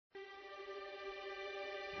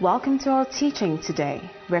Welcome to our teaching today,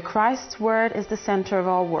 where Christ's Word is the center of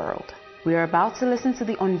our world. We are about to listen to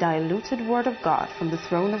the undiluted Word of God from the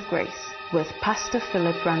throne of grace with Pastor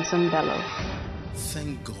Philip Ransom Bello.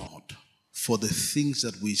 Thank God for the things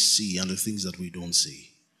that we see and the things that we don't see.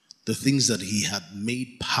 The things that He had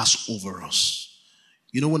made pass over us.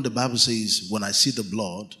 You know when the Bible says, when I see the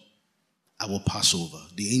blood, I will pass over.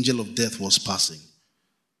 The angel of death was passing.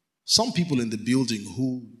 Some people in the building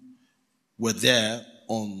who were there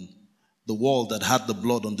on the wall that had the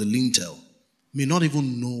blood on the lintel may not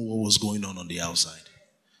even know what was going on the outside.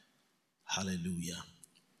 Hallelujah.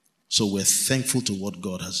 So we're thankful to what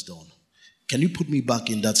God has done. Can you put me back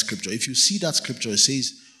in that scripture? If you see that scripture, it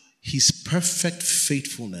says, His perfect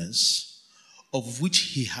faithfulness, of which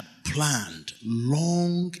He had planned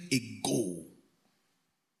long ago.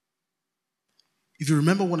 If you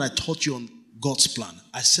remember when I taught you on God's plan,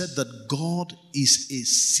 I said that God is a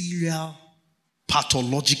serial,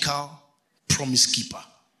 pathological promise keeper.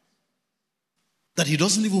 That He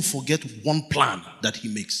doesn't even forget one plan that He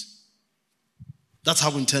makes. That's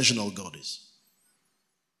how intentional God is.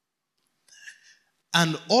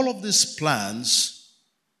 And all of these plans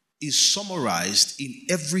is summarized in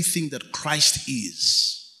everything that Christ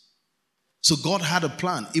is. So God had a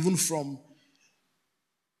plan, even from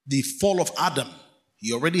the fall of Adam.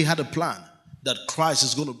 He already had a plan that Christ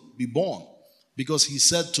is going to be born. Because He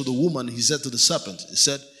said to the woman, He said to the serpent, He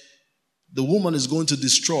said, the woman is going to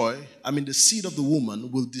destroy, the seed of the woman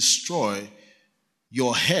will destroy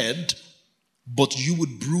your head, but you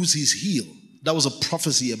would bruise his heel. That was a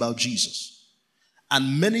prophecy about Jesus.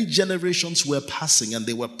 And many generations were passing and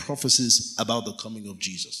they were prophecies about the coming of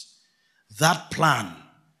Jesus. That plan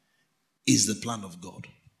is the plan of God.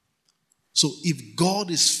 So if God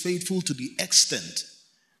is faithful to the extent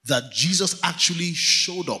that Jesus actually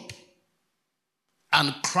showed up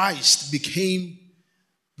and Christ became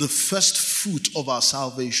the first fruit of our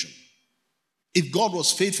salvation, if God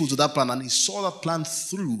was faithful to that plan and He saw that plan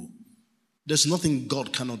through, there's nothing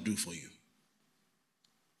God cannot do for you.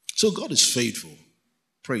 So God is faithful.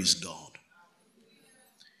 Praise God.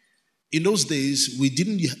 In those days, we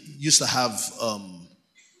didn't used to have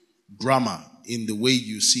grammar in the way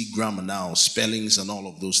you see grammar now, spellings and all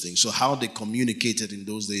of those things. So how they communicated in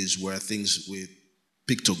those days were things with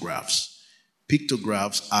pictographs.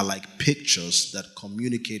 Pictographs are like pictures that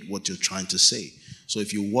communicate what you're trying to say. So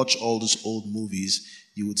if you watch all those old movies,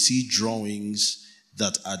 you would see drawings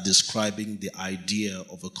that are describing the idea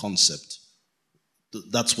of a concept.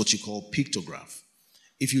 That's what you call pictograph.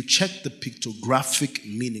 If you check the pictographic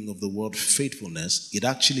meaning of the word faithfulness, it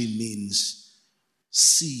actually means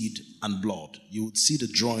seed and blood. You would see the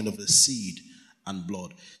drawing of a seed and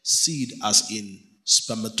blood. Seed as in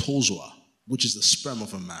spermatozoa, which is the sperm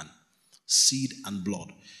of a man. Seed and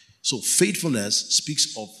blood. So faithfulness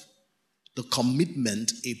speaks of the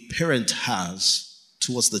commitment a parent has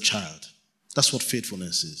towards the child. That's what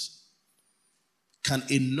faithfulness is. Can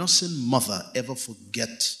a nursing mother ever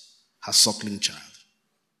forget her suckling child?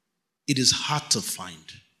 It is hard to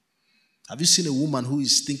find. Have you seen a woman who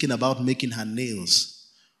is thinking about making her nails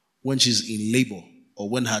when she's in labor or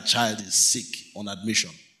when her child is sick on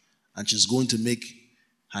admission and she's going to make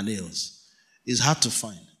her nails? It's hard to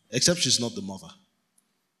find, except she's not the mother.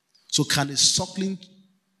 So can a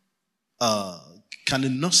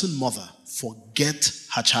nursing mother forget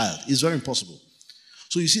her child? It's very impossible.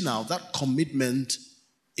 So you see now, that commitment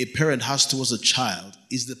a parent has towards a child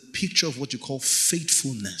is the picture of what you call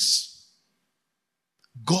faithfulness.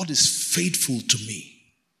 God is faithful to me.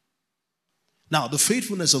 Now, the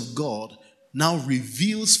faithfulness of God now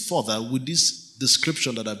reveals further with this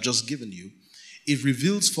description that I've just given you. It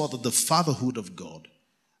reveals further the fatherhood of God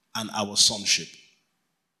and our sonship.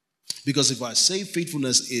 Because if I say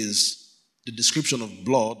faithfulness is the description of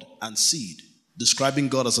blood and seed, describing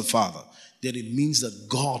God as a father, then it means that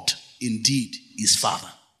God indeed is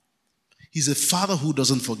Father. He's a father who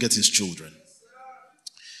doesn't forget his children.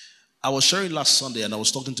 I was sharing last Sunday and I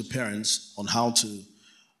was talking to parents on how to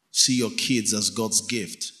see your kids as God's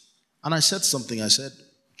gift. And I said something. I said,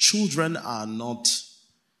 children are not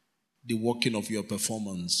the working of your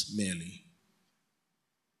performance merely.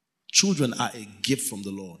 Children are a gift from the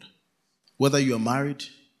Lord. Whether you're married,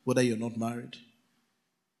 whether you're not married.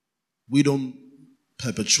 We don't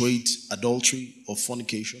perpetuate adultery or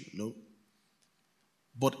fornication, no.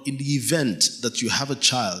 But in the event that you have a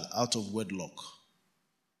child out of wedlock,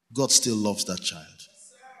 God still loves that child.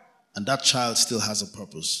 And that child still has a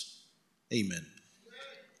purpose. Amen.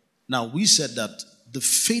 Now, we said that the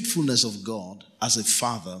faithfulness of God as a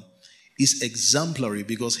father is exemplary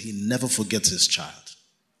because He never forgets His child.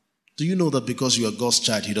 Do you know that because you are God's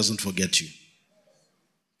child, He doesn't forget you?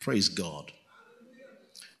 Praise God.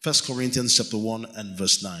 1 Corinthians chapter 1 and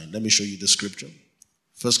verse 9. Let me show you the scripture.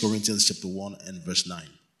 1 Corinthians chapter 1 and verse 9.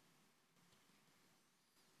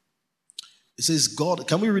 It says, God,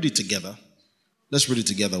 can we read it together? Let's read it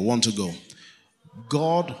together. One to go.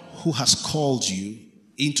 God who has called you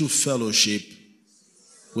into fellowship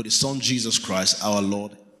with his Son Jesus Christ, our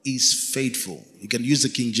Lord, is faithful. You can use the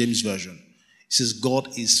King James Version. It says,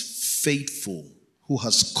 God is faithful who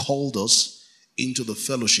has called us into the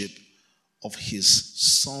fellowship of his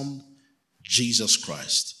Son Jesus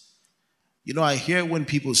Christ. You know, I hear when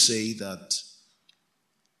people say that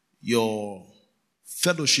your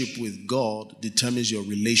fellowship with God determines your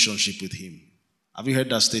relationship with him. Have you heard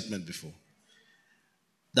that statement before?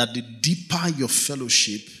 That the deeper your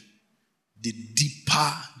fellowship, the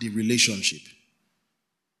deeper the relationship.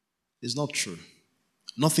 It's not true.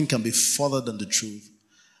 Nothing can be further than the truth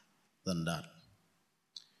than that.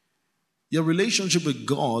 Your relationship with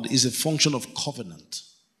God is a function of covenant.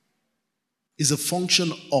 It's a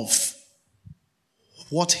function of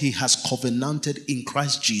what he has covenanted in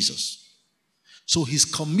Christ Jesus. So his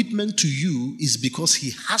commitment to you is because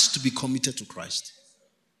he has to be committed to Christ.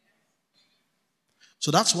 So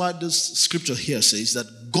that's why this scripture here says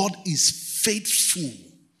that God is faithful,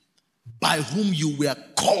 by whom you were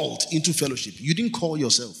called into fellowship. You didn't call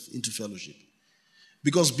yourself into fellowship.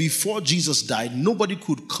 Because before Jesus died, nobody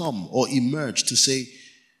could come or emerge to say,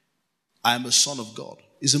 I am a son of God.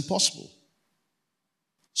 It's impossible.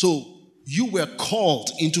 So you were called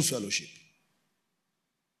into fellowship.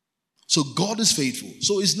 So God is faithful.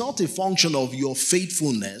 So it's not a function of your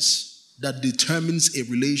faithfulness that determines a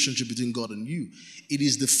relationship between God and you. It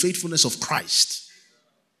is the faithfulness of Christ.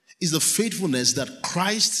 It's the faithfulness that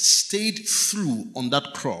Christ stayed through on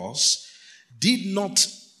that cross, did not,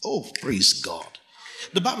 praise God.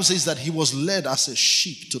 The Bible says that he was led as a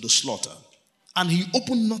sheep to the slaughter, and he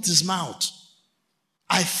opened not his mouth.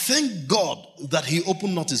 I thank God that he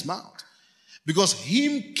opened not his mouth, because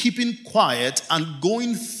him keeping quiet and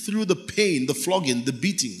going through the pain, the flogging, the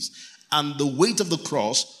beatings, and the weight of the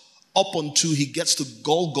cross up until he gets to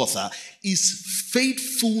Golgotha is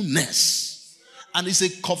faithfulness. And it's a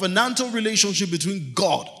covenantal relationship between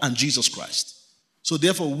God and Jesus Christ. So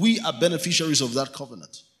therefore, we are beneficiaries of that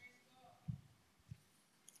covenant.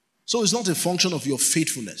 So it's not a function of your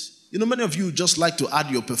faithfulness. You know, many of you just like to add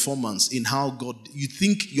your performance in how God, you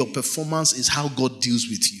think your performance is how God deals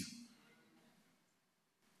with you.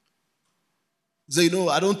 So,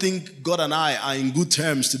 I don't think God and I are in good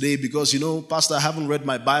terms today because, Pastor, I haven't read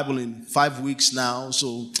my Bible in 5 weeks now.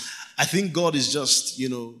 So I think God is just,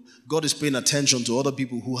 God is paying attention to other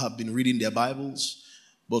people who have been reading their Bibles.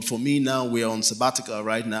 But for me now, we are on sabbatical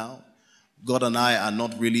right now. God and I are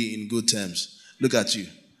not really in good terms. Look at you.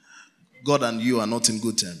 God and you are not in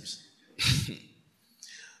good terms.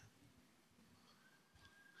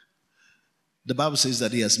 The Bible says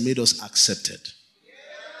that he has made us accepted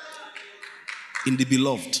in the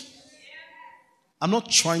beloved. I'm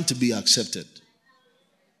not trying to be accepted.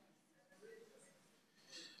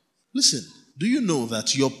 Listen, do you know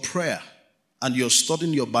that your prayer and your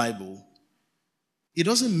studying your Bible, it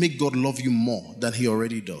doesn't make God love you more than he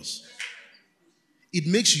already does. It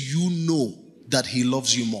makes you know that he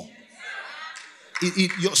loves you more.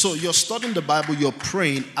 So you're studying the Bible, you're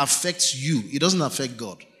praying, affects you. It doesn't affect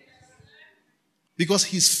God. Because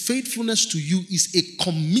his faithfulness to you is a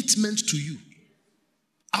commitment to you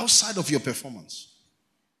outside of your performance.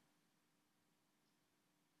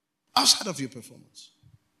 Outside of your performance.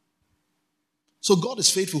 So God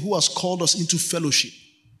is faithful who has called us into fellowship.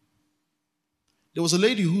 There was a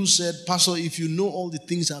lady who said, Pastor, if you know all the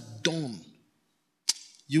things I've done,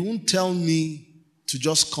 you won't tell me to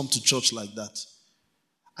just come to church like that.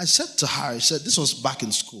 I said to her, this was back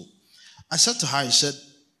in school. I said to her, I said,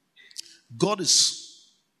 God is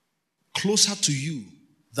closer to you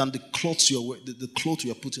than the clothes the clothes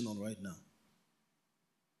you are putting on right now.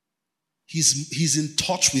 He's in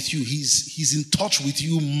touch with you. He's in touch with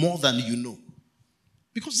you more than you know.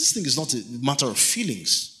 Because this thing is not a matter of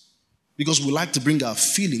feelings. Because we like to bring our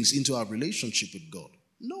feelings into our relationship with God.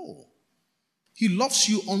 No. He loves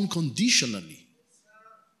you unconditionally.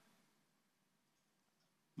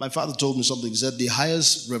 My father told me something. He said the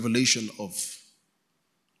highest revelation of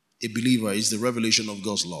a believer is the revelation of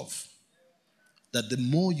God's love. That the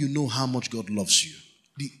more you know how much God loves you,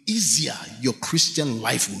 the easier your Christian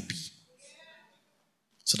life will be.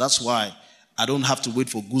 So that's why I don't have to wait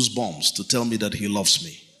for goosebumps to tell me that he loves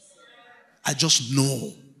me. I just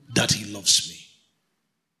know that he loves me.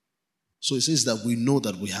 So it says that we know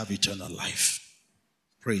that we have eternal life.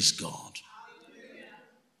 Praise God.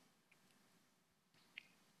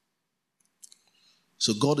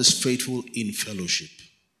 So God is faithful in fellowship.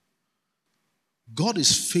 God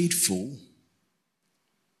is faithful,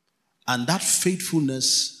 and that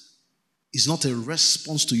faithfulness is not a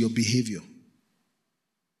response to your behavior.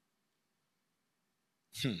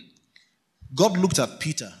 God looked at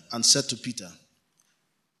Peter and said to Peter,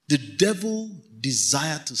 the devil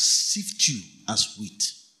desired to sift you as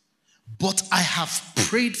wheat, but I have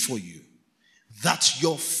prayed for you that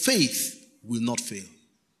your faith will not fail.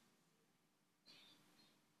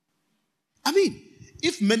 I mean,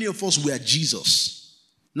 if many of us were Jesus,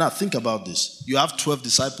 now think about this. You have 12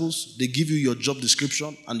 disciples. They give you your job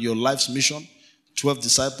description and your life's mission. 12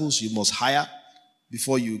 disciples you must hire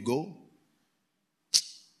before you go.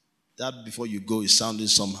 That before you go is sounding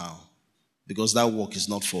somehow, because that work is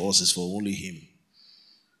not for us, it's for only him.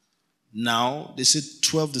 Now, they said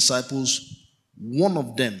 12 disciples, one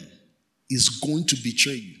of them is going to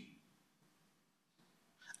betray you.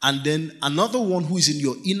 And then another one who is in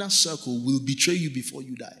your inner circle will betray you before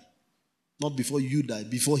you die. Not before you die,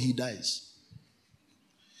 before he dies.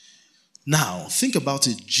 Now, think about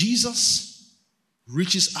it. Jesus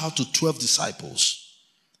reaches out to 12 disciples.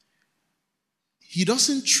 He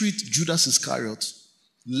doesn't treat Judas Iscariot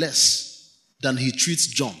less than he treats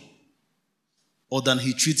John or than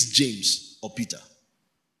he treats James or Peter.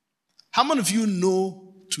 How many of you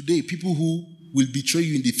know today people who will betray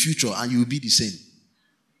you in the future and you will be the same?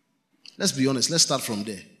 Let's be honest. Let's start from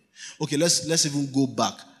there. Okay, let's even go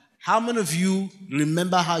back. How many of you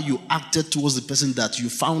remember how you acted towards the person that you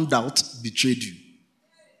found out betrayed you?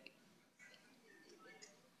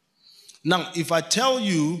 Now, if I tell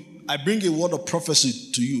you, I bring a word of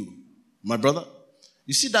prophecy to you, my brother,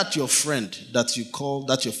 you see that your friend that you call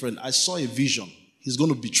that your friend, I saw a vision. He's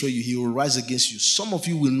going to betray you. He will rise against you. Some of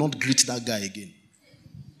you will not greet that guy again.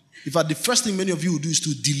 In fact, the first thing many of you will do is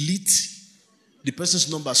to delete the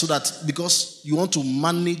person's number so that, because you want to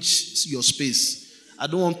manage your space. I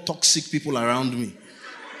don't want toxic people around me.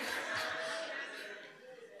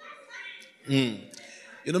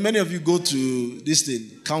 You know, many of you go to this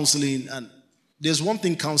thing, counseling, and there's one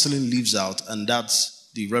thing counseling leaves out, and that's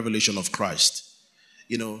the revelation of Christ.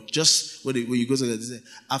 You know, just when you go to that, they say,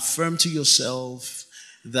 affirm to yourself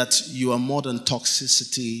that you are more than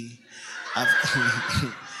toxicity.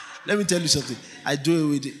 Let me tell you something. I do it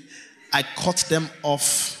with it. I cut them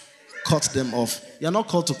off. Cut them off. You're not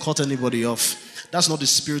called to cut anybody off. That's not the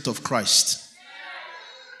spirit of Christ.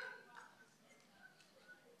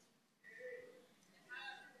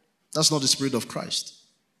 That's not the spirit of Christ.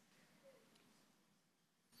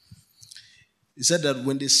 He said that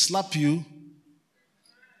when they slap you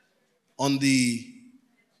on the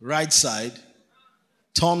right side,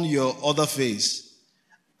 turn your other face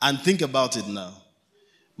and think about it now.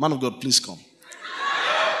 Man of God, please come.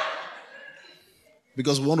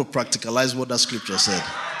 Because we want to practicalize what that scripture said.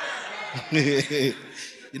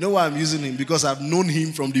 You know why I'm using him? Because I've known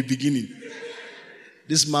him from the beginning.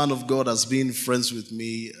 This man of God has been friends with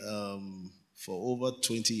me for over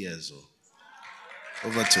 20 years.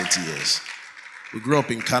 Over 20 years. We grew up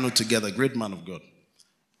in Kano together. Great man of God.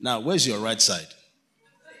 Now, where's your right side?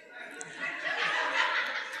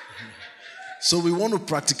 So we want to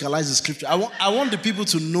practicalize the scripture. I want the people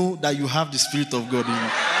to know that you have the Spirit of God in you.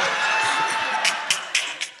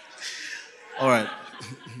 All right.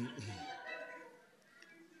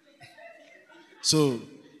 So,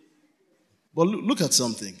 but look at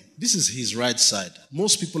something. This is his right side.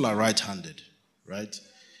 Most people are right-handed, right?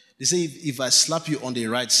 They say if I slap you on the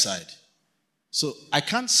right side, so I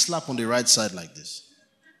can't slap on the right side like this.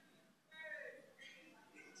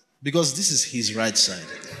 Because this is his right side.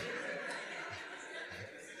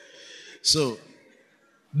 So,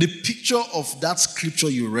 the picture of that scripture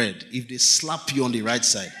you read, if they slap you on the right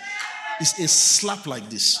side, is a slap like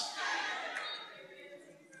this.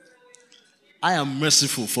 I am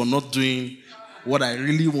merciful for not doing what I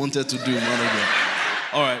really wanted to do.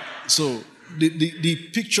 All right, so the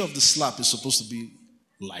picture of the slap is supposed to be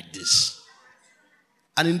like this.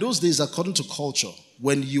 And in those days, according to culture,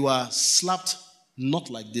 when you are slapped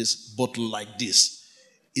not like this, but like this,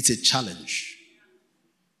 it's a challenge.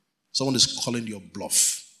 Someone is calling your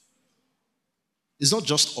bluff. It's not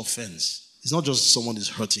just offense. It's not just someone is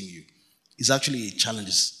hurting you. It's actually a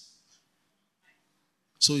challenge.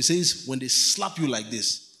 So he says, when they slap you like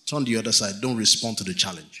this, turn the other side. Don't respond to the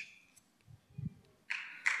challenge.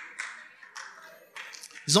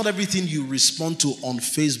 It's not everything you respond to on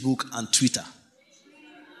Facebook and Twitter.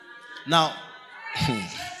 Now,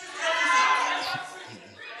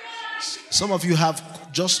 some of you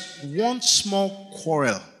have just one small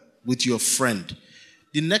quarrel with your friend.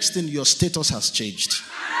 The next thing, your status has changed.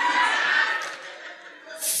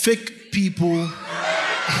 Fake people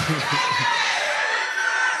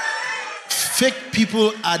Fake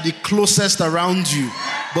people are the closest around you,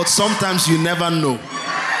 but sometimes you never know.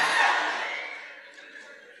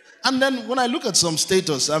 And then when I look at some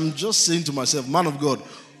status, I'm just saying to myself, man of God,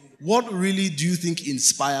 what really do you think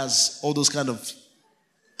inspires all those kind of...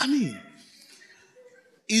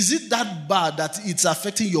 is it that bad that it's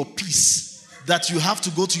affecting your peace that you have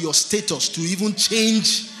to go to your status to even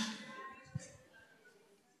change?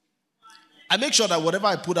 I make sure that whatever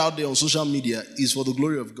I put out there on social media is for the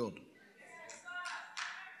glory of God.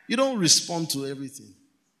 You don't respond to everything.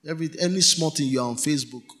 Any small thing you are on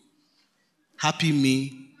Facebook. Happy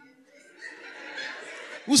me.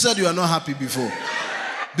 Who said you are not happy before?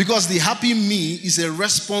 Because the happy me is a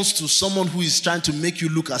response to someone who is trying to make you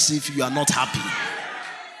look as if you are not happy.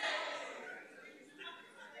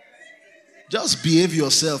 Just behave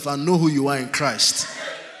yourself and know who you are in Christ.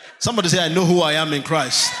 Somebody say, I know who I am in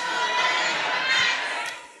Christ.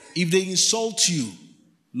 If they insult you,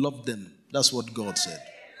 love them. That's what God said.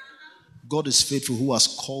 God is faithful who has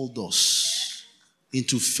called us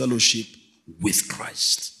into fellowship with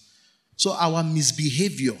Christ. So our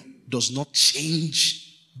misbehavior does not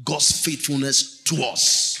change God's faithfulness to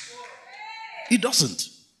us. It doesn't.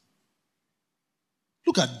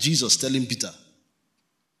 Look at Jesus telling Peter.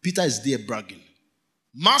 Peter is there bragging.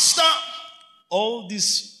 Master, all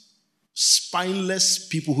these spineless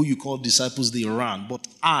people who you call disciples, they ran. But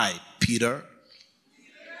I, Peter,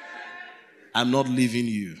 I'm not leaving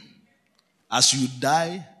you. As you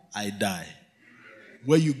die, I die.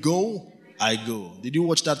 Where you go, I go. Did you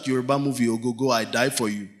watch that Yoruba movie, Ogogo, I die for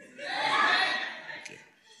you? Okay.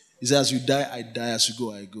 He said, as you die, I die. As you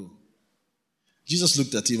go, I go. Jesus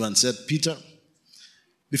looked at him and said, Peter,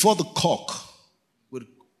 before the cock would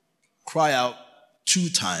cry out 2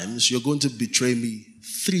 times, you're going to betray me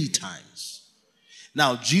 3 times.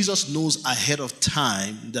 Now, Jesus knows ahead of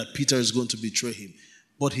time that Peter is going to betray him.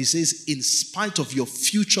 But he says, in spite of your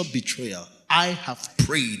future betrayal, I have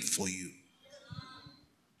prayed for you.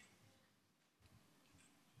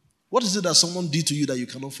 What is it that someone did to you that you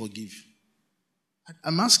cannot forgive?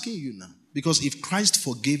 I'm asking you now. Because if Christ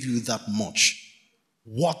forgave you that much,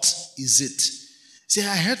 what is it? See,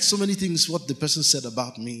 I heard so many things what the person said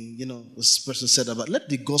about me. This person said about... Let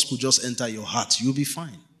the gospel just enter your heart. You'll be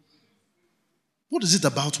fine. What is it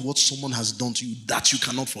about what someone has done to you that you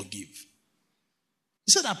cannot forgive?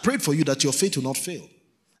 He said, I prayed for you that your faith will not fail.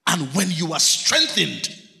 And when you are strengthened,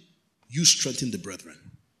 you strengthen the brethren.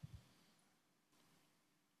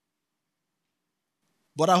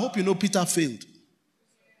 But I hope you know Peter failed.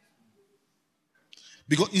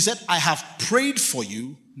 Because he said, I have prayed for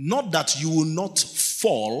you, not that you will not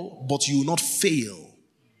fall, but you will not fail.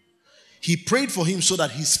 He prayed for him so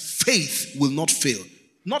that his faith will not fail.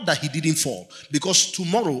 Not that he didn't fall. Because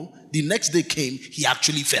tomorrow, the next day came, he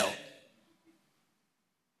actually fell.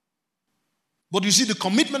 But you see, the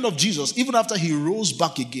commitment of Jesus, even after he rose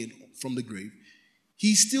back again from the grave,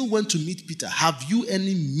 he still went to meet Peter. Have you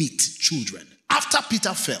any meat children? After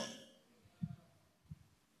Peter fell.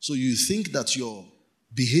 So you think that your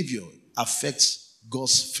behavior affects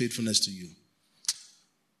God's faithfulness to you.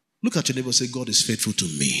 Look at your neighbor and say, God is faithful to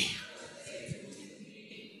me.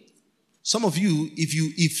 Some of you,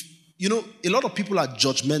 a lot of people are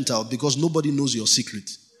judgmental because nobody knows your secret.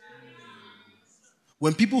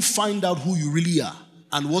 When people find out who you really are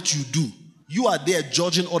and what you do, you are there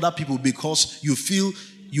judging other people because you feel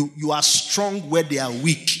you are strong where they are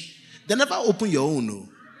weak. They never open your own. No.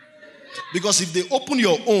 Because if they open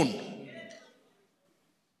your own,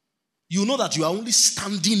 you know that you are only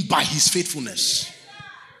standing by his faithfulness.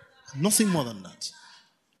 Nothing more than that.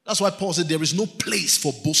 That's why Paul said there is no place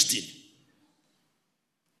for boasting.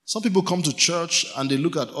 Some people come to church and they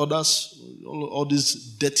look at others, all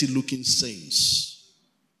these dirty looking saints.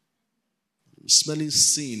 Smelling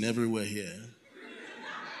sin everywhere here.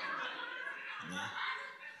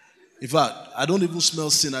 In fact, I don't even smell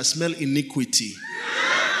sin, I smell iniquity.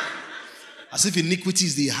 As if iniquity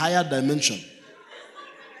is the higher dimension.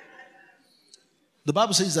 The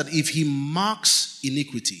Bible says that if he marks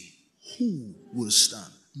iniquity, who will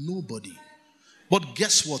stand? Nobody. But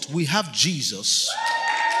guess what? We have Jesus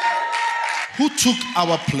who took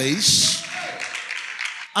our place,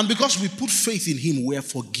 and because we put faith in him, we are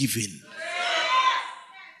forgiven.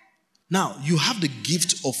 Now, you have the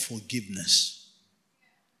gift of forgiveness.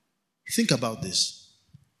 Think about this.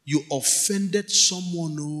 You offended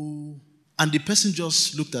someone, and the person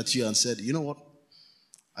just looked at you and said, you know what?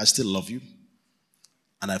 I still love you,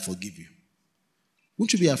 and I forgive you.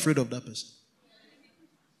 Won't you be afraid of that person?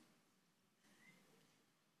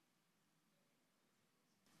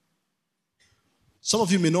 Some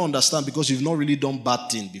of you may not understand because you've not really done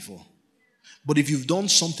bad thing before. But if you've done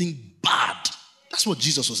something bad, that's what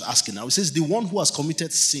Jesus was asking now. He says, the one who has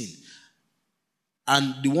committed sin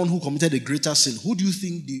and the one who committed a greater sin, who do you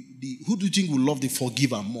think will love the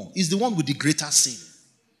forgiver more? Is the one with the greater sin.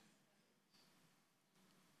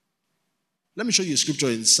 Let me show you a scripture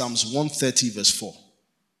in Psalms 130 verse 4.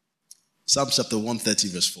 Psalms chapter 130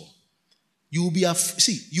 verse 4. You will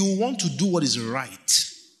you will want to do what is right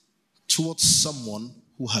towards someone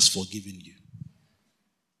who has forgiven you.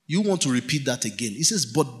 You want to repeat that again. It says,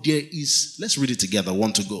 but there is, let's read it together,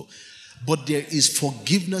 one to go. But there is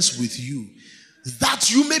forgiveness with you,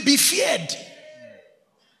 that you may be feared.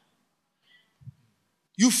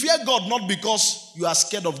 You fear God not because you are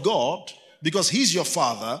scared of God, because He's your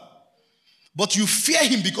Father, but you fear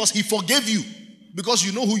Him because He forgave you, because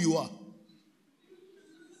you know who you are.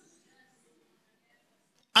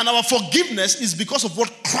 And our forgiveness is because of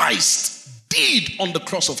what Christ did on the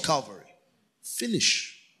cross of Calvary.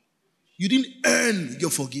 Finish. You didn't earn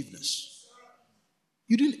your forgiveness.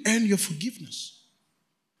 You didn't earn your forgiveness.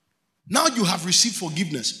 Now you have received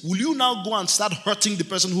forgiveness. Will you now go and start hurting the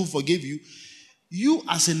person who forgave you? You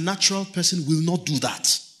as a natural person will not do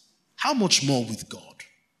that. How much more with God?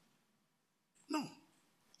 No.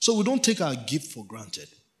 So we don't take our gift for granted.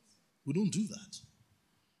 We don't do that.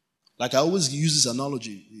 Like I always use this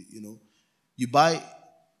analogy, you buy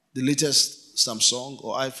the latest Samsung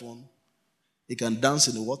or iPhone, it can dance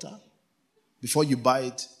in the water. Before you buy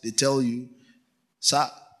it, they tell you, sir,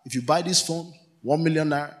 if you buy this phone, 1 million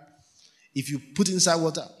naira, if you put it inside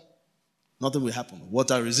water, nothing will happen.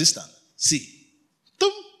 Water resistant. See,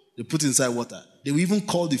 they put it inside water. They will even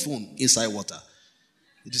call the phone inside water.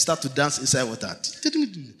 It will start to dance inside water.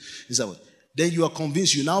 Inside water. Then you are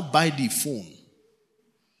convinced, you now buy the phone.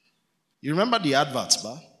 You remember the adverts,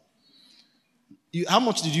 ba? How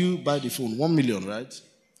much did you buy the phone? 1 million, right?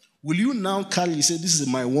 Will you now say, this is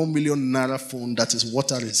my 1 million naira phone that is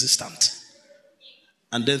water resistant,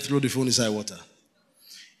 and then throw the phone inside water?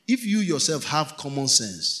 If you yourself have common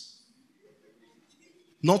sense,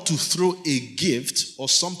 not to throw a gift or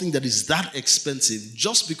something that is that expensive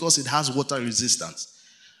just because it has water resistance,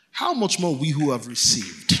 how much more we who have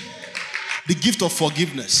received the gift of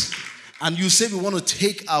forgiveness, and you say we want to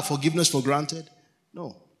take our forgiveness for granted?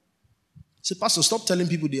 No. Say, Pastor, stop telling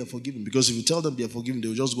people they are forgiven, because if you tell them they are forgiven, they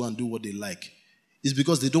will just go and do what they like. It's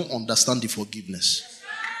because they don't understand the forgiveness.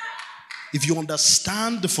 If you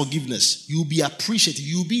understand the forgiveness, you'll be appreciative.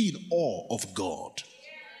 You'll be in awe of God.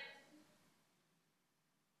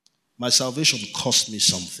 My salvation cost me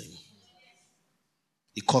something.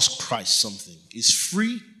 It cost Christ something. It's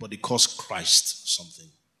free, but it cost Christ something.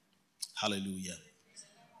 Hallelujah.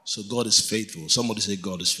 So God is faithful. Somebody say,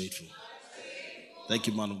 God is faithful. Thank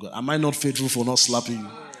you, man of God. Am I not faithful for not slapping you?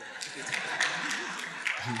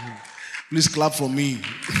 Please clap for me.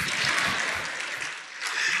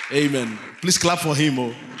 Amen. Please clap for him.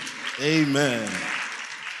 Oh. Amen.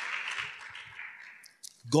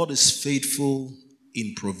 God is faithful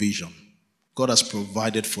in provision. God has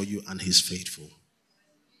provided for you and He's faithful.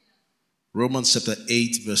 Romans chapter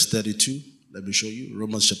 8 verse 32. Let me show you.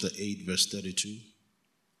 Romans chapter 8 verse 32.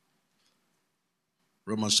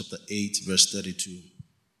 Romans chapter 8 verse 32.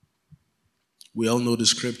 We all know the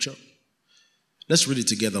scripture. Let's read it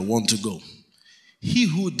together. One to go. He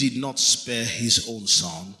who did not spare His own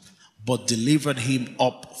Son, but delivered Him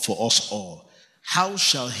up for us all, how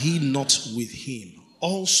shall He not with Him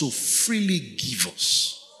also freely give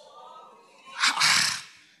us?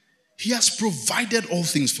 He has provided all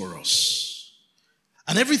things for us.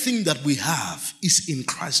 And everything that we have is in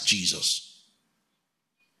Christ Jesus.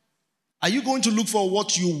 Are you going to look for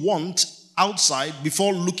what you want outside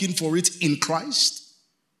before looking for it in Christ?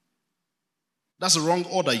 That's the wrong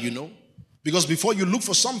order, Because before you look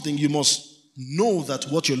for something, you must know that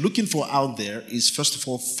what you're looking for out there is first of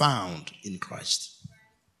all found in Christ.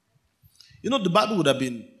 The Bible would have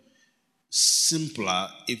been simpler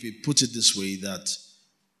if we put it this way, that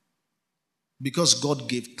because God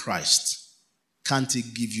gave Christ, can't He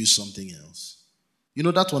give you something else?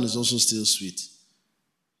 That one is also still sweet.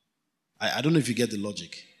 I don't know if you get the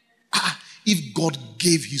logic. If God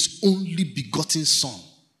gave His only begotten Son,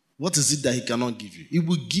 what is it that He cannot give you? He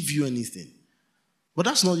will give you anything. But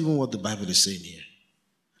that's not even what the Bible is saying here.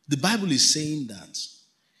 The Bible is saying that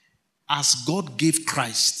as God gave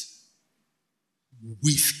Christ,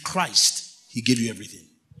 with Christ, He gave you everything.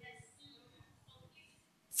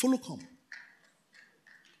 Follow, come.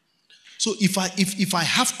 So if I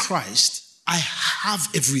have Christ, I have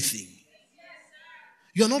everything.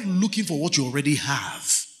 You are not looking for what you already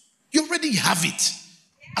have. You already have it.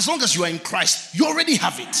 As long as you are in Christ, you already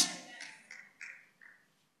have it.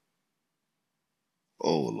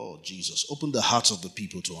 Oh, Lord Jesus, open the hearts of the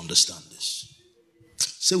people to understand this.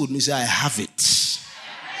 Say with me, say, I have it.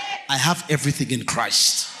 I have everything in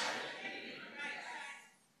Christ.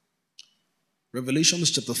 Revelation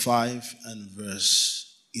chapter 5 and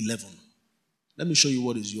verse 11. Let me show you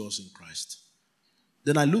what is yours in Christ.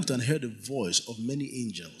 Then I looked and heard the voice of many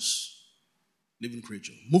angels, living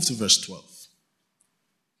creature. Move to verse 12.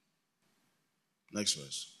 Next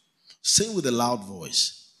verse. Saying with a loud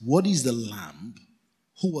voice, what is the Lamb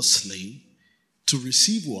who was slain to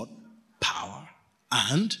receive what? Power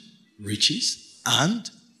and riches and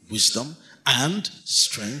wisdom and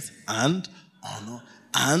strength and honor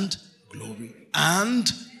and glory. And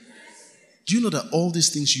do you know that all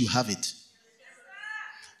these things you have it?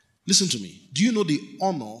 Listen to me. Do you know the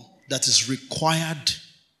honor that is required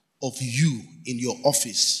of you in your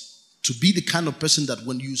office to be the kind of person that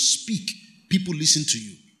when you speak, people listen to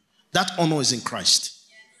you? That honor is in Christ.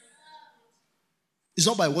 It's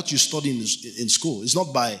not by what you study in school. It's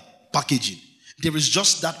not by packaging. There is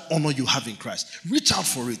just that honor you have in Christ. Reach out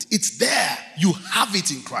for it. It's there. You have it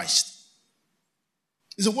in Christ.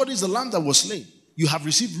 He said, what is the Lamb that was slain? You have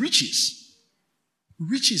received riches.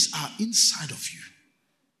 Riches are inside of you.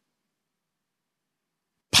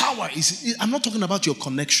 Power is, I'm not talking about your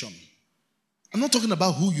connection. I'm not talking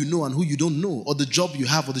about who you know and who you don't know, or the job you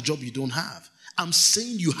have or the job you don't have. I'm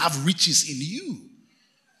saying you have riches in you.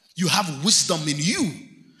 You have wisdom in you.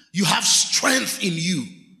 You have strength in you.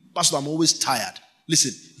 Pastor, I'm always tired.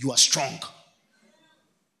 Listen, you are strong.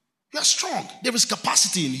 You are strong. There is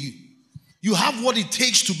capacity in you. You have what it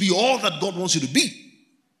takes to be all that God wants you to be.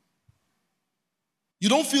 You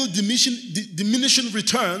don't feel diminishing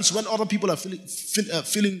returns when other people are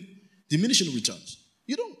feeling diminishing returns.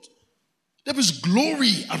 You don't. There is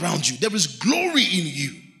glory around you. There is glory in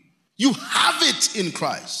you. You have it in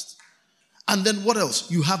Christ. And then what else?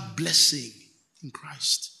 You have blessing in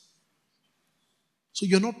Christ. So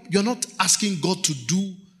you're not asking God to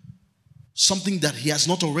do something that He has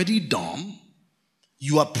not already done.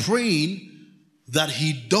 You are praying that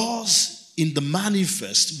He does in the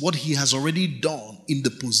manifest what He has already done in the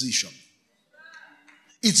position.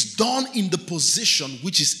 It's done in the position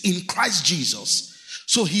which is in Christ Jesus.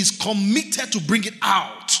 So He's committed to bring it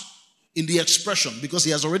out in the expression because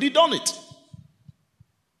He has already done it.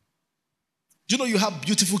 Do you know you have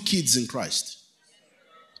beautiful kids in Christ?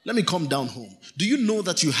 Let me come down home. Do you know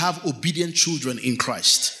that you have obedient children in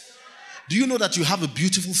Christ? Do you know that you have a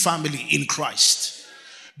beautiful family in Christ?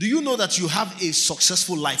 Do you know that you have a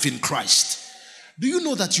successful life in Christ? Do you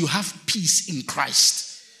know that you have peace in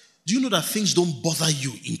Christ? Do you know that things don't bother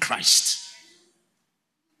you in Christ?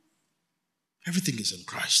 Everything is in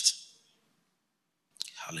Christ.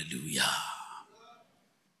 Hallelujah.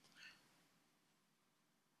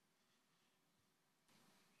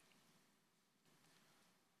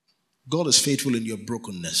 God is faithful in your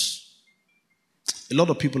brokenness. A lot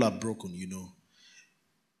of people are broken, you know.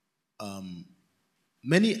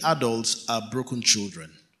 Many adults are broken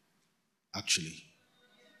children, actually.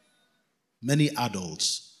 Many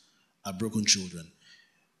adults are broken children.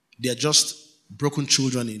 They are just broken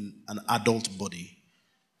children in an adult body.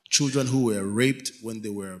 Children who were raped when they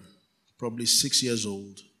were probably 6 years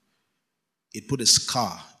old. It put a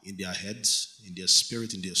scar in their heads, in their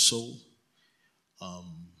spirit, in their soul.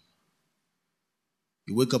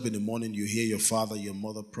 You wake up in the morning, you hear your father, your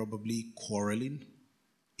mother probably quarreling.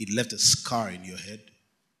 It left a scar in your head.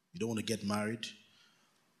 You don't want to get married.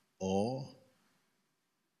 Or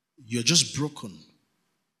you're just broken.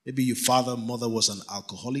 Maybe your father, mother was an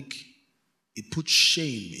alcoholic. It put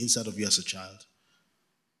shame inside of you as a child.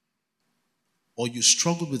 Or you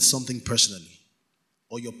struggled with something personally.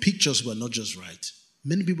 Or your pictures were not just right.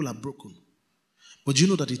 Many people are broken. But you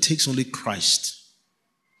know that it takes only Christ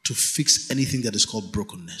to fix anything that is called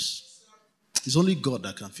brokenness. It's only God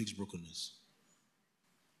that can fix brokenness.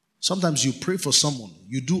 Sometimes you pray for someone,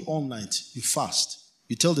 you do all night, you fast,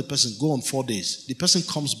 you tell the person, go on 4 days. The person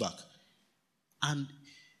comes back. And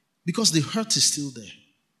because the hurt is still there,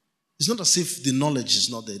 it's not as if the knowledge is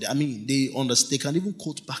not there. I mean, they understand. They can even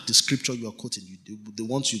quote back the scripture you are quoting. The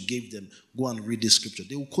ones you gave them, go and read the scripture.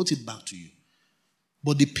 They will quote it back to you.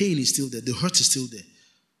 But the pain is still there. The hurt is still there.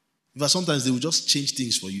 In fact, sometimes they will just change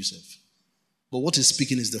things for you, Seth. But what is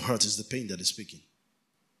speaking is the hurt, is the pain that is speaking.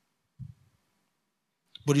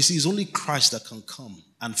 But you see, it's only Christ that can come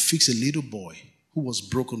and fix a little boy who was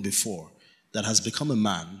broken before, that has become a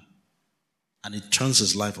man, and it turns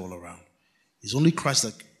his life all around. It's only Christ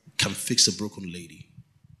that can fix a broken lady.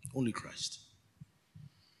 Only Christ.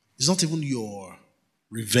 It's not even your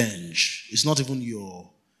revenge. It's not even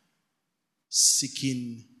your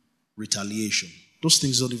seeking retaliation. Those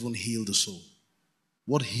things don't even heal the soul.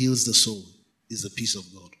 What heals the soul is the peace of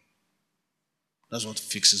God. That's what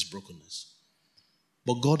fixes brokenness.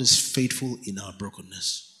 But God is faithful in our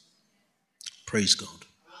brokenness. Praise God.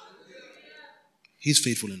 He's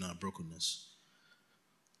faithful in our brokenness.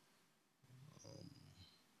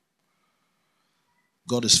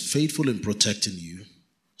 God is faithful in protecting you.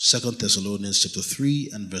 2 Thessalonians chapter 3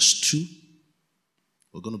 and verse 2.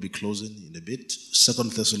 We're going to be closing in a bit. 2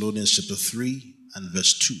 Thessalonians chapter 3 and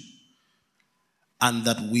verse 2. And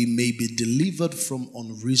that we may be delivered from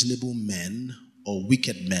unreasonable men or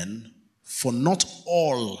wicked men, for not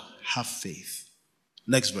all have faith.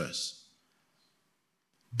 Next verse.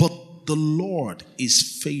 But the Lord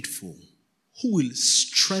is faithful, who will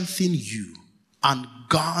strengthen you and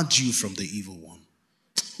guard you from the evil one.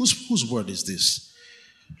 Whose word is this?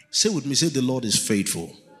 Say with me, say the Lord is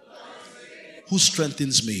faithful, who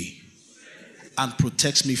strengthens me and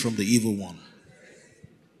protects me from the evil one.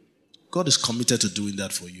 God is committed to doing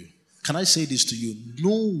that for you. Can I say this to you?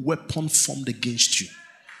 No weapon formed against you.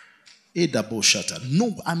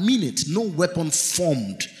 No, I mean it. No weapon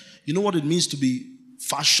formed. You know what it means to be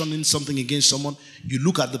fashioning something against someone? You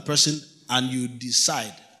look at the person and you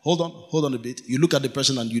decide. Hold on a bit. You look at the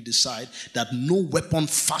person and you decide that no weapon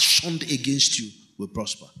fashioned against you will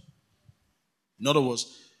prosper. In other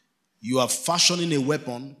words, you are fashioning a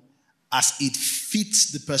weapon as it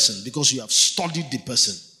fits the person because you have studied the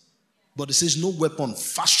person. But it says no weapon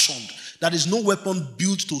fashioned. That is, no weapon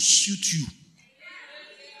built to suit you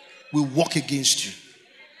will work against you.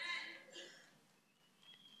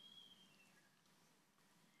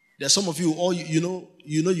 There's some of you,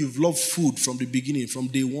 you've loved food from the beginning, from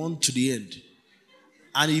day one to the end.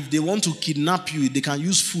 And if they want to kidnap you, they can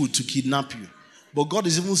use food to kidnap you. But God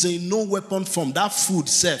is even saying, no weapon formed. That food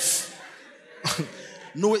safe.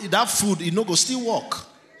 No, that food, it no go still work.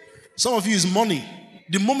 Some of you is money.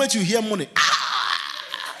 The moment you hear money,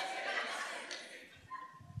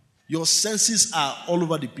 your senses are all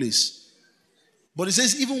over the place. But it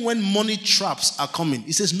says, even when money traps are coming,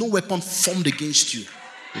 it says, no weapon formed against you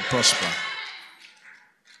will prosper.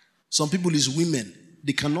 Some people is women.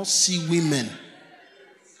 They cannot see women.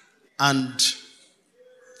 And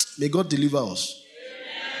may God deliver us.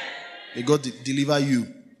 May God deliver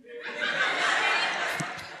you.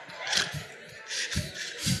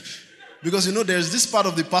 Because there's this part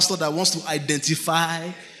of the pastor that wants to identify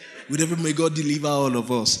with every may God deliver all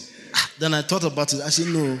of us. Then I thought about it. I said,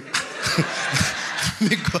 no.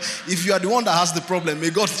 May God, if you are the one that has the problem,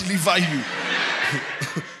 may God deliver you.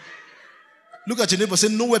 Look at your neighbor, say,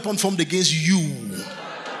 no weapon formed against you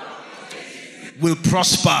will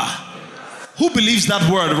prosper. Who believes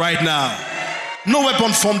that word right now? No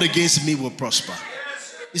weapon formed against me will prosper.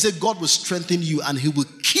 He said God will strengthen you and he will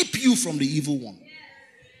keep you from the evil one.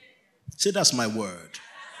 Say, that's my word.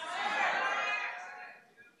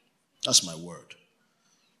 That's my word.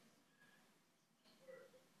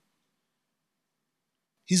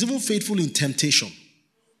 He's even faithful in temptation.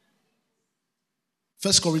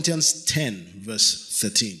 1 Corinthians 10 verse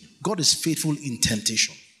 13. God is faithful in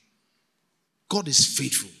temptation. God is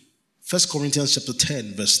faithful. 1 Corinthians chapter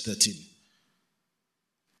 10 verse 13.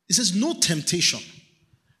 It says, no temptation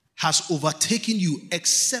has overtaken you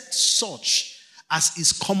except such as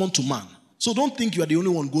is common to man. So don't think you are the only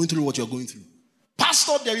one going through what you're going through.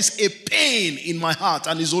 Pastor, there is a pain in my heart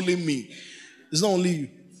and it's only me. It's not only you.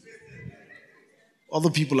 Other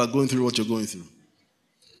people are going through what you're going through.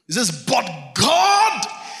 It says, but God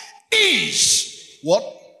is what?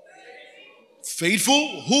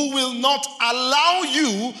 Faithful, who will not allow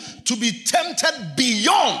you to be tempted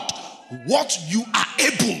beyond what you are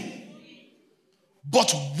able.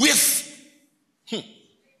 But with,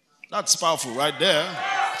 that's powerful right there.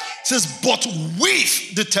 It says, but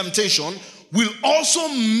with the temptation will also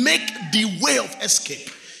make the way of escape.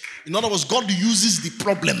 In other words, God uses the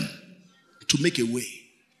problem to make a way.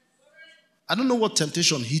 I don't know what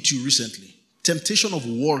temptation hit you recently. Temptation of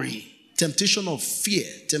worry, temptation of fear,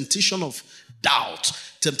 temptation of doubt,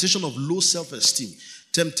 temptation of low self-esteem,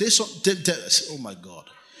 temptation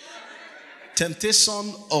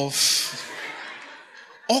of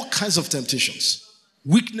all kinds of temptations,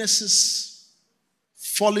 weaknesses,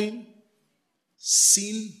 falling,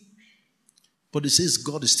 sin. But it says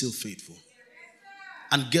God is still faithful.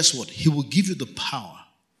 And guess what? He will give you the power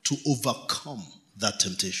to overcome that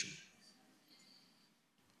temptation.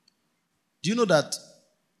 Do you know that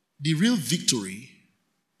the real victory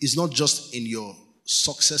is not just in your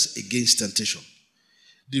success against temptation?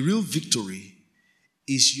 The real victory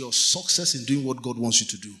is your success in doing what God wants you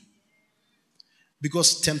to do.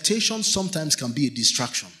 Because temptation sometimes can be a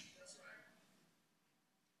distraction.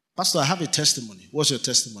 Pastor, I have a testimony. What's your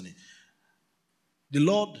testimony? The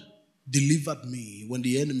Lord delivered me when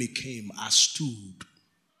the enemy came. I stood.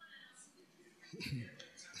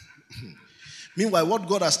 Meanwhile, what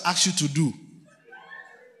God has asked you to do,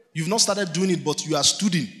 you've not started doing it, but you are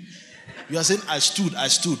stooding. You are saying, I stood.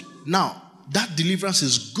 Now, that deliverance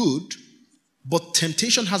is good, but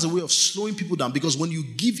temptation has a way of slowing people down, because when you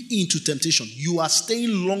give in to temptation, you are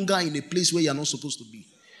staying longer in a place where you are not supposed to be.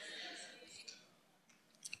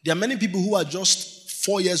 There are many people who are just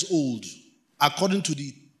 4 years old according to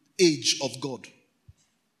the age of God.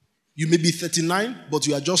 You may be 39, but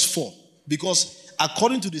you are just 4. Because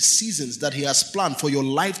according to the seasons that He has planned for your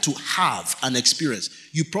life to have an experience,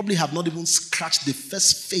 you probably have not even scratched the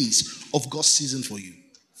first phase of God's season for you.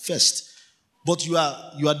 First. But you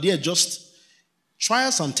are there, just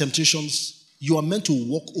trials and temptations, you are meant to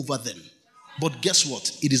walk over them. But guess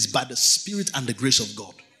what? It is by the Spirit and the grace of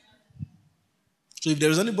God. So if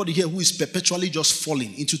there is anybody here who is perpetually just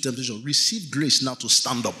falling into temptation, receive grace now to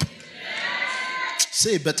stand up.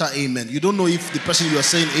 Say a better amen. You don't know if the person you are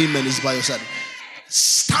saying amen is by your side.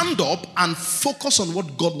 Stand up and focus on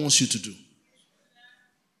what God wants you to do.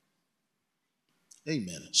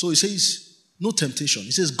 Amen. So he says, no temptation.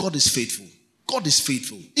 He says, God is faithful. God is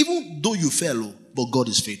faithful. Even though you fail, but God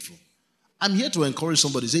is faithful. I'm here to encourage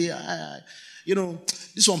somebody. Say,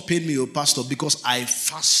 this one paid me, pastor, because I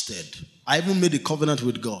fasted. I even made a covenant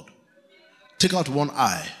with God. Take out one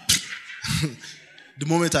eye. The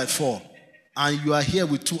moment I fall. And you are here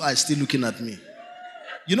with 2 eyes still looking at me.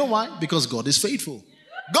 You know why? Because God is faithful.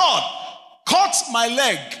 God, cut my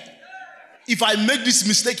leg if I make this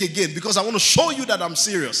mistake again, because I want to show you that I'm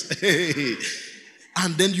serious.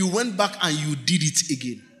 And then you went back and you did it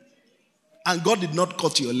again. And God did not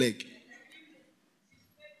cut your leg.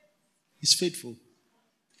 He's faithful.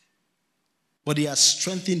 But He has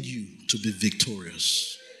strengthened you to be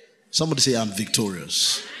victorious. Somebody say, I'm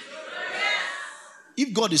victorious.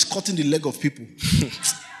 If God is cutting the leg of people,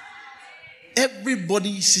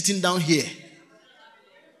 everybody sitting down here,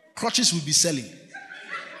 crutches will be selling.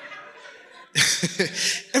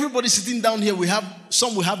 Everybody sitting down here,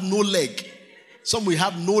 some will have no leg. Some will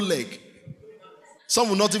have no leg. Some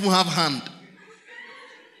will not even have hand.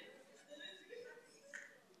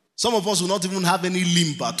 Some of us will not even have any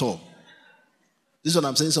limb at all. This is what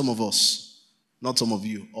I'm saying, some of us. Not some of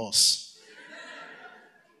you, us.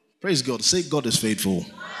 Praise God. Say, God is faithful.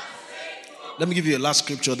 Let me give you a last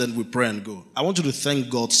scripture, then we pray and go. I want you to thank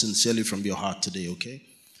God sincerely from your heart today, okay?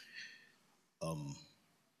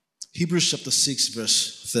 Hebrews chapter 6,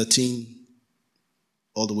 verse 13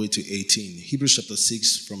 all the way to 18. Hebrews chapter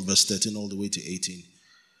 6 from verse 13 all the way to 18.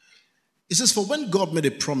 It says, for when God made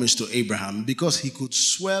a promise to Abraham, because He could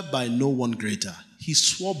swear by no one greater, He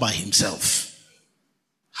swore by Himself.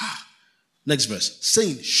 Next verse.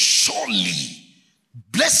 Saying, surely,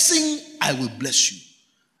 blessing I will bless you,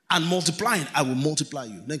 and multiplying I will multiply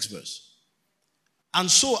you. Next verse. And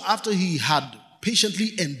so after He had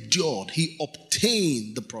patiently endured, He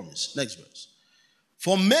obtained the promise. Next verse.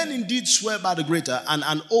 For men indeed swear by the greater, and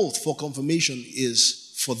an oath for confirmation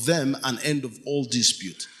is for them an end of all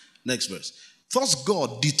dispute. Next verse. Thus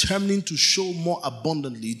God, determining to show more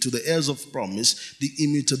abundantly to the heirs of promise the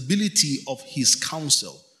immutability of His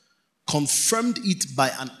counsel, confirmed it by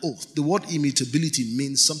an oath. The word immutability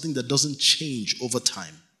means something that doesn't change over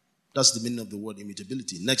time. That's the meaning of the word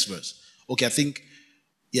immutability. Next verse. Okay,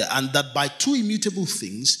 and that by two immutable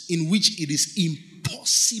things in which it is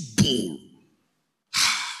impossible.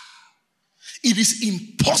 It is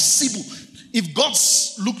impossible.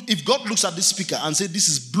 If God looks at this speaker and says this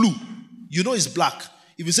is blue, you know it's black.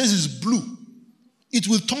 If He says it's blue, it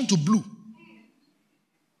will turn to blue.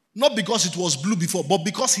 Not because it was blue before, but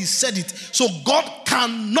because He said it. So God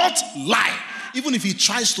cannot lie. Even if He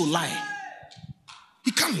tries to lie,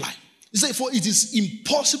 He can't lie. He said, for it is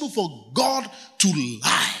impossible for God to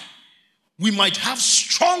lie. We might have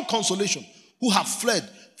strong consolation who have fled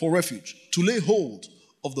for refuge to lay hold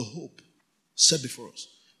of the hope set before us.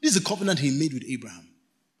 This is the covenant He made with Abraham.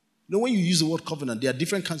 You know, when you use the word covenant, there are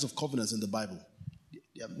different kinds of covenants in the Bible.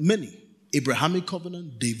 There are many. Abrahamic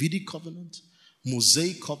covenant, Davidic covenant,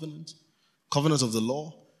 Mosaic covenant, covenant of the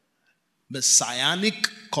law, Messianic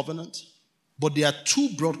covenant. But there are two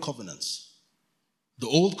broad covenants. The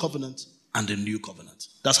old covenant and the new covenant.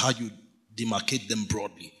 That's how you demarcate them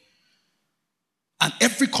broadly. And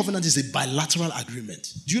every covenant is a bilateral agreement.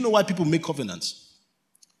 Do you know why people make covenants?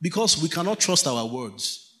 Because we cannot trust our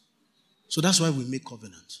words. So that's why we make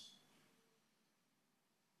covenants.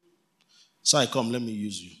 So I come, let me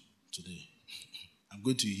use you today. I'm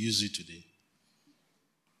going to use you today.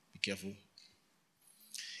 Be careful.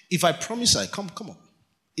 If I promise I, come on.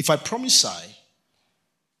 If I promise I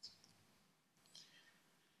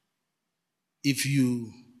if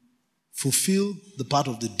you fulfill the part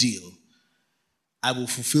of the deal, I will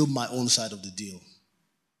fulfill my own side of the deal,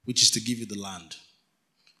 which is to give you the land.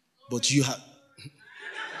 But you have...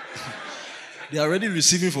 They are already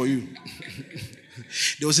receiving for you.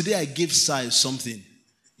 There was a day I gave Si something.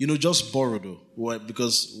 Just borrowed though.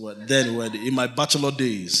 Because then in my bachelor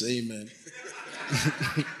days, amen.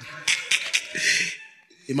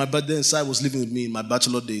 Then Si was living with me in my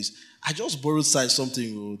bachelor days. I just borrowed Si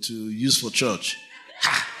something to use for church.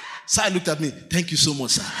 Si looked at me. Thank you so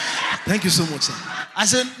much, sir. Thank you so much, sir. I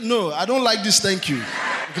said, no, I don't like this thank you.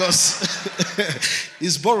 Because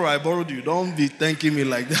it's borrowed. I borrowed you. Don't be thanking me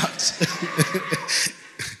like that.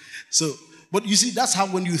 But you see, that's how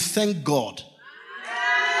when you thank God,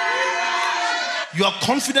 you are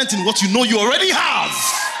confident in what you know you already have.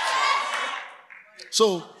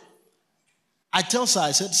 So I tell Si,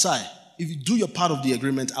 I said, Si, if you do your part of the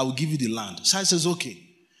agreement, I will give you the land. Si says, okay.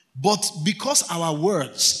 But because our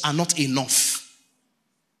words are not enough,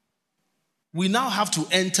 we now have to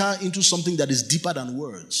enter into something that is deeper than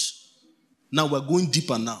words. Now we're going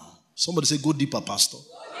deeper now. Somebody say, go deeper, Pastor.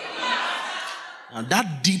 And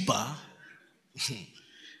that deeper,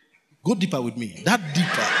 go deeper with me. That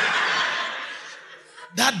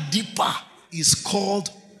deeper is called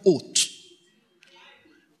oath.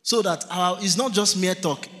 So that it's not just mere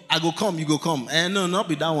talk. I go come, you go come. No, not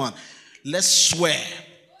be that one. Let's swear.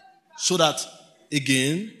 So that,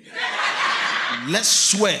 again, let's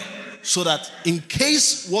swear. So that in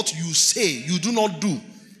case what you say you do not do,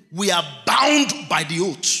 we are bound by the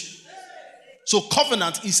oath. So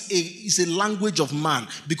covenant is a language of man,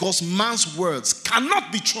 because man's words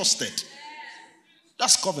cannot be trusted.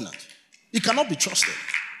 That's covenant. It cannot be trusted.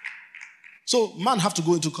 So man have to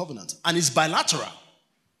go into covenant, and it's bilateral.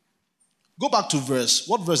 Go back to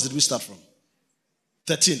what verse did we start from?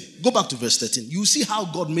 13. Go back to verse 13. You see how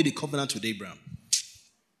God made a covenant with Abraham.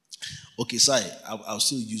 Okay, sorry, I'll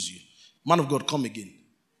still use you. Man of God, come again.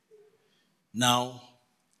 Now,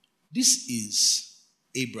 this is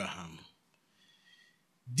Abraham.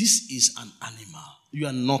 This is an animal. You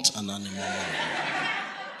are not an animal.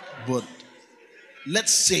 But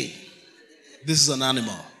let's say this is an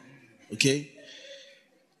animal. Okay?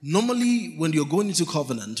 Normally, when you're going into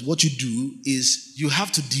covenant, what you do is you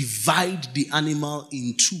have to divide the animal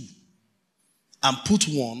in two and put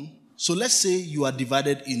one. So let's say you are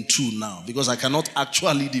divided in two now, because I cannot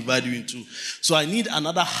actually divide you in two. So I need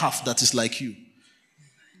another half that is like you.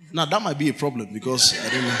 Now that might be a problem, because I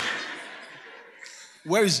don't know.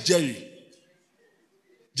 Where is Jerry?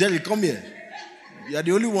 Jerry, come here. You are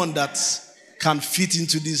the only one that can fit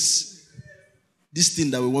into this thing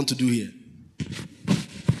that we want to do here.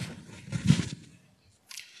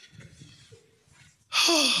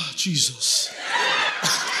 Oh, Jesus.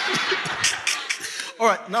 All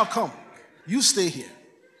right, now come. You stay here.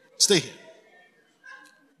 Stay here.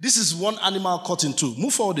 This is one animal cut in two.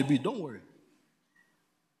 Move forward a bit, don't worry.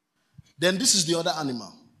 Then this is the other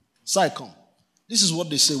animal. Side, come. This is what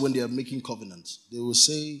they say when they are making covenants. They will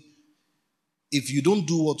say, if you don't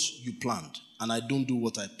do what you planned, and I don't do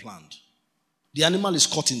what I planned, the animal is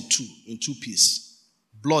cut in two pieces.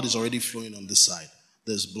 Blood is already flowing on this side.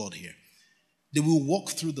 There's blood here. They will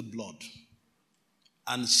walk through the blood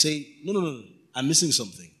and say, no, I'm missing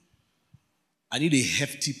something. I need a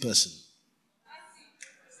hefty person.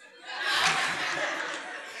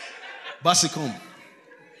 Basi, come.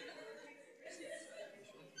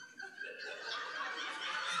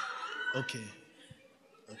 Okay.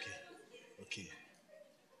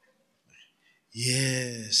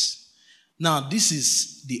 Yes. Now, this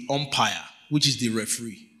is the umpire, which is the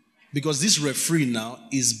referee. Because this referee now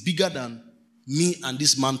is bigger than me and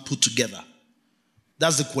this man put together.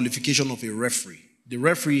 That's the qualification of a referee. The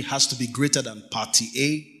referee has to be greater than party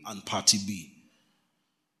A and party B.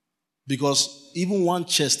 Because even one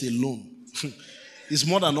chest alone is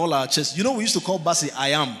more than all our chests. You know, we used to call Basi, I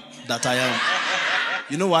am that I am.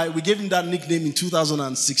 You know why? We gave him that nickname in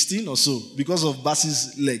 2016 or so because of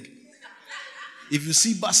Basi's leg. If you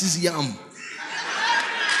see Basi's yam.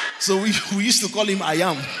 So we used to call him I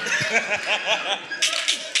am.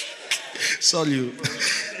 Sorry.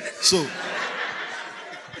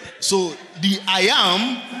 So the I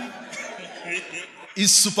am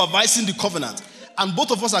is supervising the covenant. And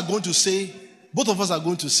both of us are going to say,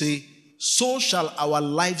 so shall our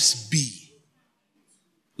lives be.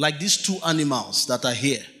 Like these two animals that are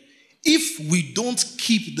here. If we don't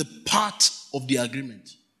keep the part of the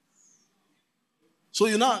agreement. So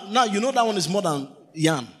now you know that one is more than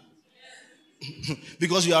yam.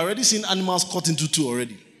 Because you are already seeing animals cut into two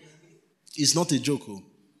already. It's not a joke.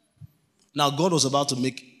 Now God was about to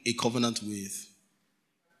make a covenant with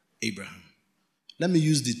Abraham. Let me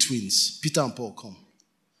use the twins. Peter and Paul, come.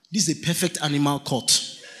 This is a perfect animal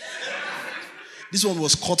cut. This one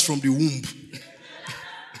was cut from the womb.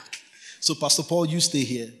 So Pastor Paul, you stay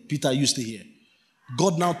here. Peter, you stay here.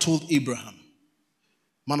 God now told Abraham,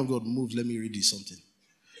 man of God, move, let me read you something.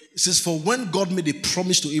 It says, for when God made a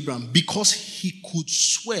promise to Abraham, because he could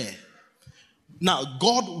swear. Now,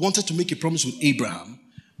 God wanted to make a promise with Abraham,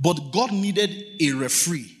 but God needed a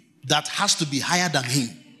referee that has to be higher than him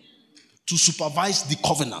to supervise the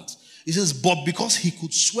covenant. He says, but because he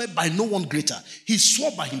could swear by no one greater, he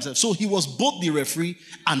swore by himself. So he was both the referee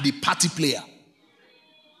and the party player.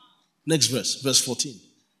 Next verse, verse 14.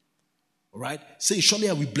 All right? Say, surely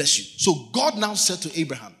I will bless you. So God now said to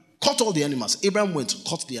Abraham, cut all the animals. Abraham went to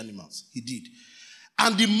cut the animals. He did.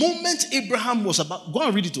 And the moment Abraham was about, go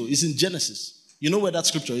and read it too. It's in Genesis. You know where that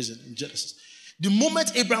scripture is in Genesis. The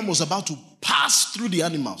moment Abraham was about to pass through the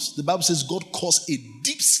animals, the Bible says God caused a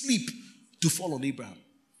deep sleep to fall on Abraham.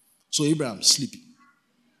 So Abraham, sleeping.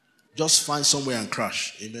 Just find somewhere and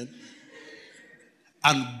crash. Amen.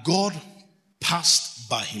 And God passed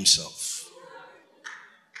by himself.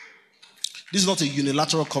 This is not a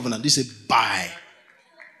unilateral covenant. This is a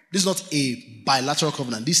This is not a bilateral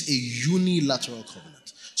covenant. This is a unilateral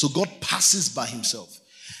covenant. So God passes by himself.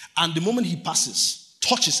 And the moment he passes,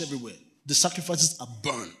 touches everywhere. The sacrifices are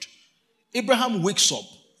burned. Abraham wakes up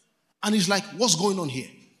and he's like, what's going on here?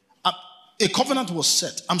 A covenant was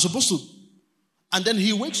set. I'm supposed to. And then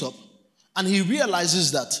he wakes up and he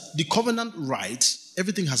realizes that the covenant rights,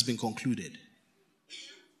 everything has been concluded.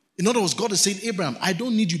 In other words, God is saying, Abraham, I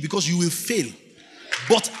don't need you because you will fail.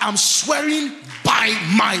 But I'm swearing by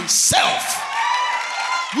myself.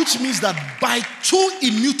 Which means that by two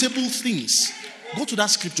immutable things, go to that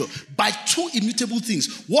scripture, by two immutable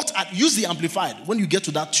things, use the Amplified when you get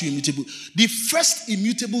to that two immutable. The first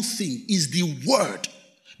immutable thing is the word.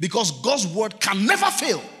 Because God's word can never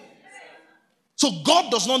fail. So God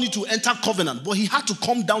does not need to enter covenant, but he had to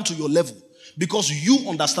come down to your level because you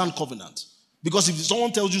understand covenant. Because if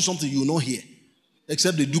someone tells you something, you will not hear,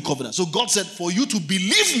 except they do covenant. So God said, for you to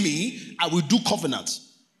believe me, I will do covenant.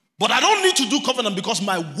 But I don't need to do covenant because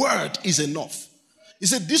my word is enough. He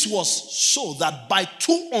said this was so that by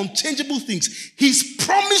two unchangeable things, his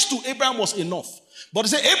promise to Abraham was enough. But he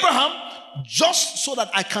said, Abraham, just so that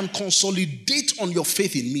I can consolidate on your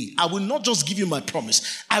faith in me, I will not just give you my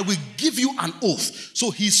promise, I will give you an oath.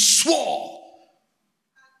 So he swore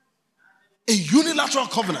a unilateral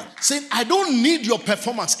covenant, saying, I don't need your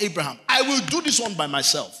performance, Abraham. I will do this one by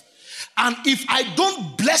myself. And if I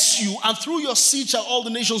don't bless you, and through your seed shall all the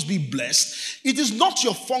nations be blessed, it is not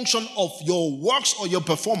your function of your works or your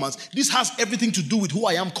performance. This has everything to do with who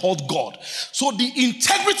I am, called God. So the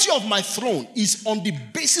integrity of my throne is on the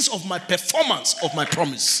basis of my performance of my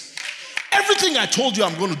promise. Everything I told you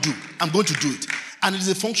I'm going to do it. And it is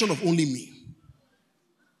a function of only me.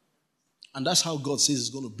 And that's how God says he's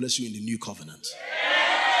going to bless you in the new covenant.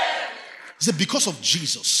 He said, because of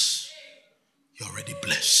Jesus, you're already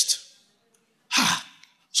blessed.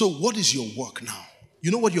 So what is your work now? You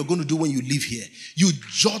know what you're going to do when you leave here? You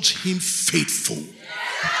judge him faithful.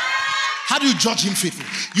 How do you judge him faithful?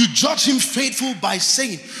 You judge him faithful by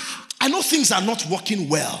saying, I know things are not working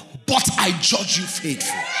well, but I judge you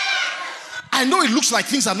faithful. I know it looks like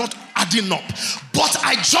things are not adding up, but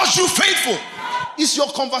I judge you faithful. It's your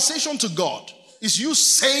conversation to God. It's you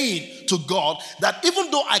saying to God that even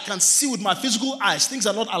though I can see with my physical eyes, things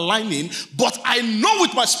are not aligning, but I know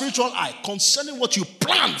with my spiritual eye concerning what you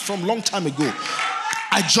planned from long time ago,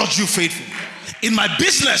 I judge you faithful. In my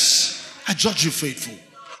business, I judge you faithful.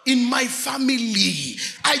 In my family,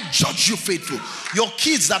 I judge you faithful. Your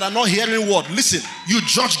kids that are not hearing word, listen, you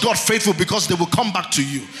judge God faithful because they will come back to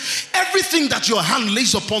you. Everything that your hand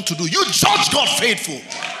lays upon to do, you judge God faithful.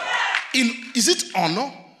 Is it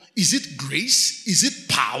honor? Is it grace? Is it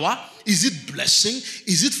power? Is it blessing?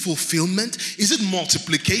 Is it fulfillment? Is it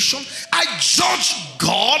multiplication? I judge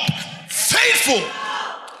God faithful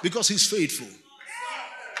because he's faithful.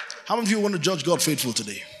 How many of you want to judge God faithful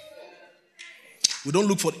today? We don't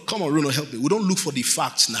look for, come on, Bruno, help me. We don't look for the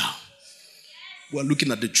facts now. We're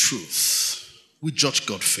looking at the truth. We judge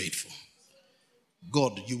God faithful.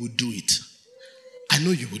 God, you will do it. I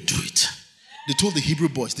know you will do it. They told the Hebrew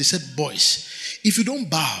boys, they said, boys, if you don't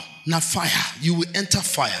bow, now fire, you will enter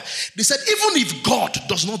fire. They said, even if God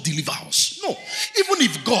does not deliver us, no, even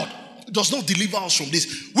if God does not deliver us from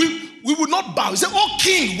this, we will not bow. He said, oh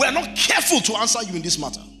king, we are not careful to answer you in this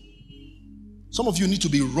matter. Some of you need to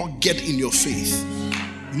be rugged in your faith.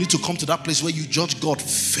 You need to come to that place where you judge God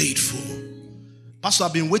faithful. Pastor,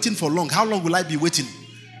 I've been waiting for long. How long will I be waiting?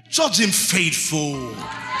 Judge him faithful.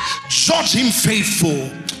 Judge him faithful.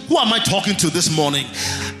 Who am I talking to this morning?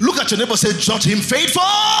 Look at your neighbor, say, judge him faithful.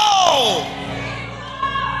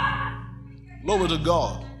 Glory to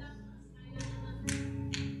God.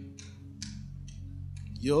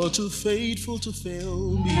 You're too faithful to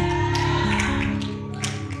fail me.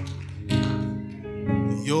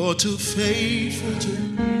 You're too faithful to.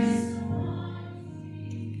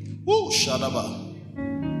 Woo, Shadaba.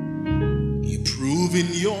 You're proving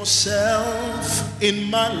yourself in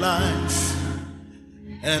my life.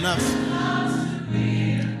 And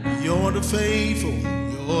you're the faithful.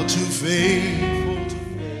 You're too faithful to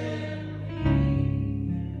fail.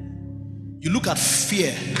 You look at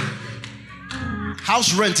fear.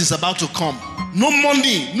 House rent is about to come. No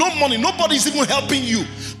money. Nobody's even helping you.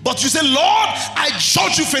 But you say, Lord, I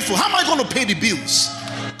judge you faithful. How am I going to pay the bills?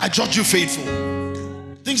 I judge you faithful.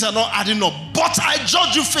 Things are not adding up, but I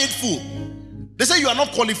judge you faithful. They say you are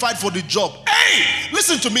not qualified for the job. Hey,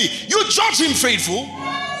 listen to me. You judge him faithful.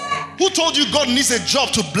 Who told you God needs a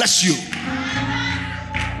job to bless you?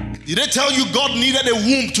 Did they tell you God needed a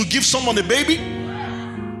womb to give someone a baby?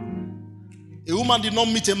 A woman did not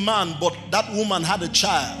meet a man, but that woman had a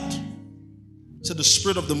child. Said the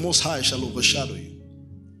Spirit of the Most High shall overshadow you.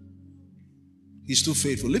 He's too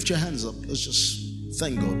faithful. Lift your hands up. Let's just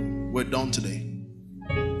thank God. We're done today.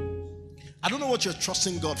 I don't know what you're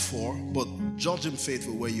trusting God for, but judge him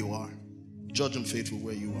faithful where you are. Judge him faithful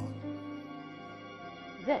where you are.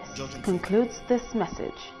 This concludes this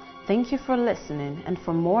message. Thank you for listening, and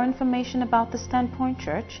for more information about the Standpoint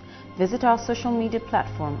Church, visit our social media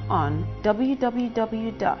platform on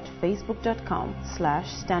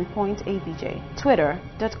www.facebook.com/standpointabj,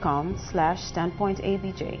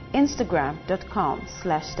 twitter.com/standpointabj,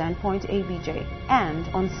 instagram.com/standpointabj, and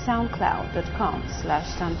on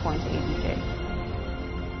soundcloud.com/standpointabj.